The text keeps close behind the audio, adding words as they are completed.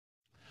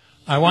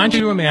I want you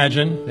to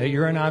imagine that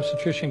you're an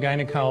obstetrician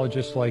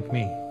gynecologist like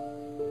me.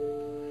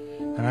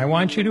 And I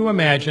want you to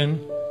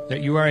imagine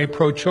that you are a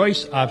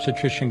pro-choice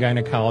obstetrician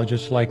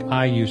gynecologist like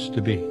I used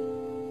to be.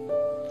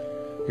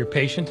 Your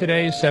patient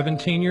today is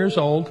 17 years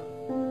old.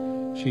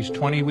 She's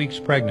 20 weeks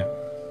pregnant.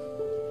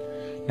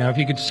 Now, if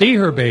you could see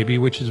her baby,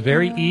 which is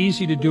very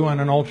easy to do on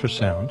an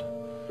ultrasound,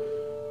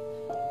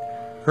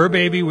 her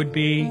baby would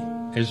be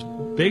as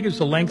big as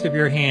the length of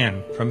your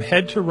hand, from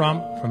head to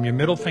rump, from your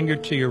middle finger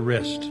to your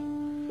wrist.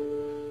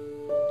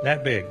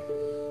 That big.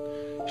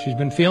 She's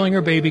been feeling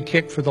her baby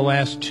kick for the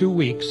last 2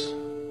 weeks,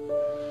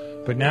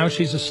 but now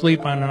she's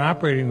asleep on an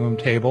operating room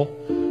table,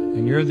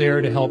 and you're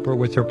there to help her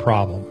with her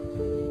problem.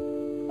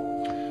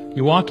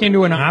 You walk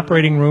into an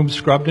operating room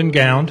scrubbed and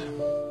gowned,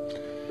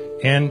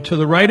 and to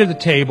the right of the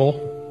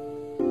table,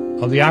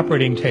 of the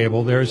operating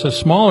table, there's a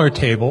smaller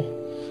table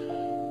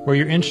where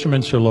your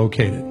instruments are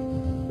located.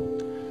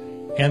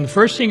 And the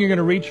first thing you're going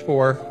to reach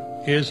for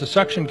is a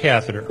suction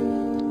catheter.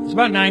 It's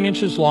about 9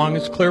 inches long,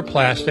 it's clear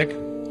plastic,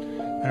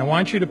 and I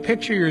want you to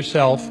picture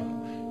yourself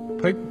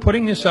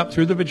putting this up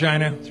through the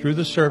vagina, through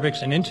the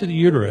cervix, and into the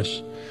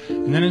uterus,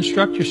 and then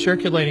instruct your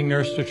circulating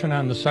nurse to turn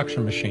on the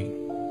suction machine.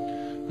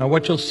 Now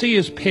what you'll see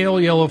is pale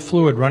yellow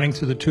fluid running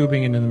through the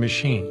tubing into the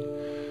machine.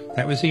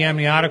 That was the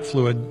amniotic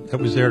fluid that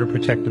was there to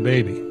protect the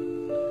baby.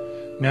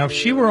 Now if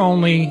she were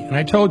only, and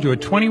I told you, a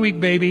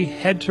 20-week baby,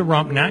 head to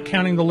rump, not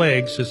counting the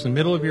legs, is the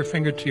middle of your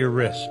finger to your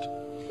wrist.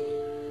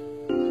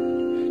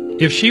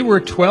 If she were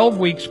 12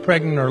 weeks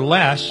pregnant or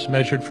less,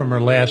 measured from her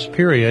last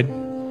period,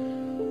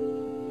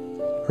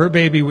 her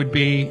baby would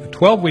be, a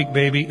 12-week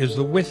baby is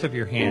the width of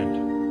your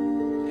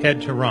hand,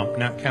 head to rump,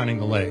 not counting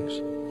the legs.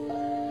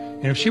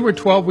 And if she were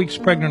 12 weeks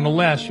pregnant or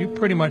less, you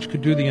pretty much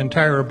could do the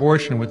entire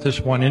abortion with this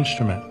one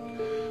instrument.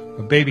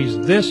 But babies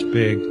this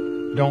big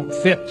don't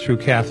fit through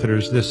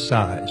catheters this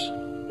size.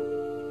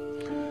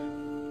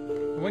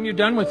 When you're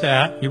done with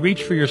that, you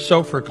reach for your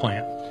SOFR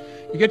clamp.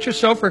 You get your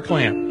SOFR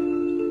clamp.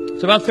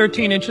 It's about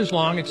 13 inches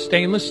long. It's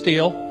stainless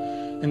steel.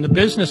 And the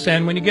business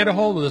end, when you get a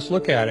hold of this,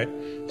 look at it.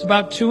 It's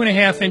about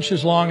 2.5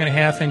 inches long and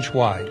 1/2 inch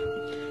wide.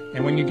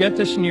 And when you get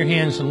this in your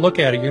hands and look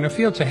at it, you're going to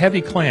feel it's a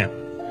heavy clamp.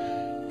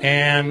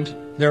 And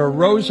there are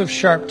rows of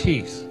sharp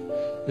teeth.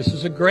 This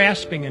is a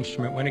grasping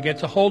instrument. When it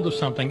gets a hold of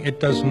something, it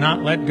does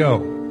not let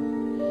go.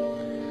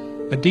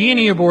 A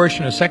D&E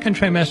abortion, a second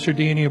trimester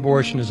D&E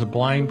abortion, is a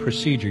blind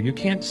procedure. You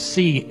can't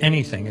see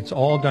anything. It's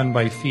all done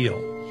by feel.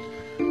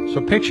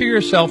 So picture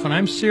yourself, and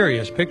I'm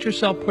serious, picture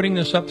yourself putting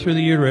this up through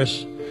the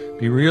uterus.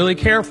 Be really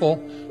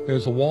careful,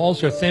 because the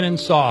walls are thin and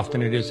soft,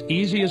 and it is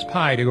easy as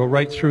pie to go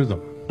right through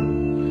them.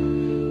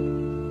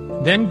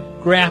 Then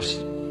grasp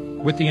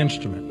with the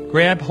instrument.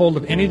 Grab hold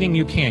of anything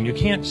you can. You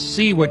can't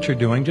see what you're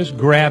doing, just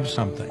grab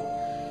something.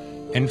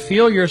 And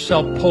feel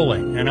yourself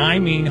pulling, and I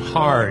mean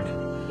hard.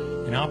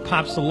 And out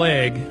pops the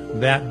leg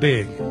that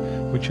big,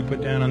 which you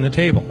put down on the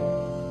table.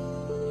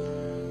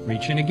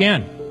 Reach in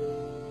again.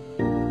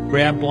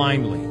 Grab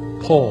blindly.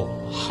 Pull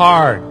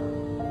hard.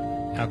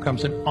 Out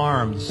comes an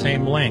arm the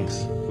same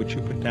length, which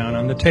you put down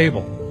on the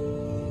table.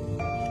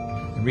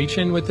 And reach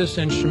in with this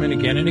instrument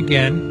again and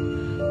again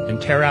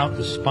and tear out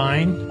the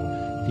spine,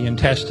 the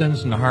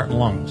intestines, and the heart and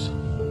lungs.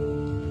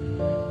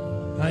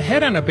 Now, the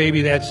head on a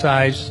baby that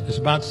size is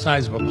about the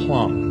size of a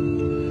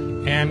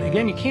plum. And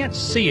again, you can't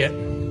see it.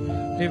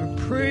 You have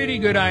a pretty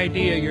good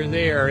idea you're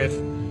there if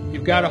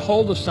you've got a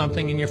hold of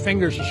something and your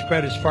fingers are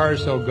spread as far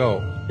as they'll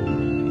go.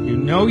 You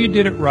know you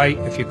did it right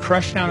if you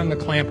crush down on the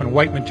clamp and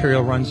white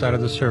material runs out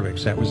of the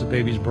cervix. That was the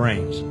baby's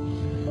brains.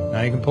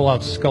 Now you can pull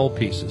out skull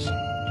pieces.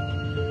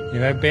 You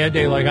have a bad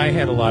day like I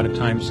had a lot of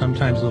times.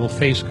 Sometimes a little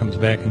face comes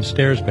back and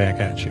stares back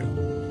at you.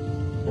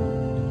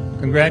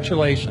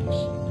 Congratulations.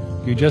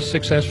 You just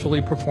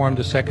successfully performed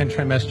a second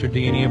trimester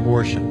D&E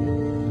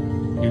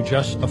abortion. You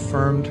just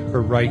affirmed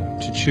her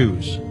right to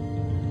choose.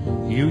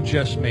 You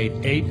just made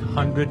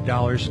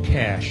 $800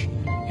 cash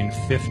in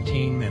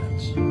 15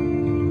 minutes.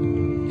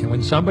 And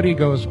when somebody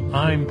goes,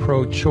 I'm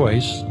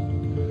pro-choice,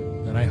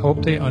 then I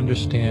hope they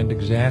understand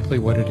exactly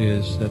what it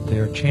is that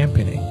they're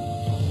championing.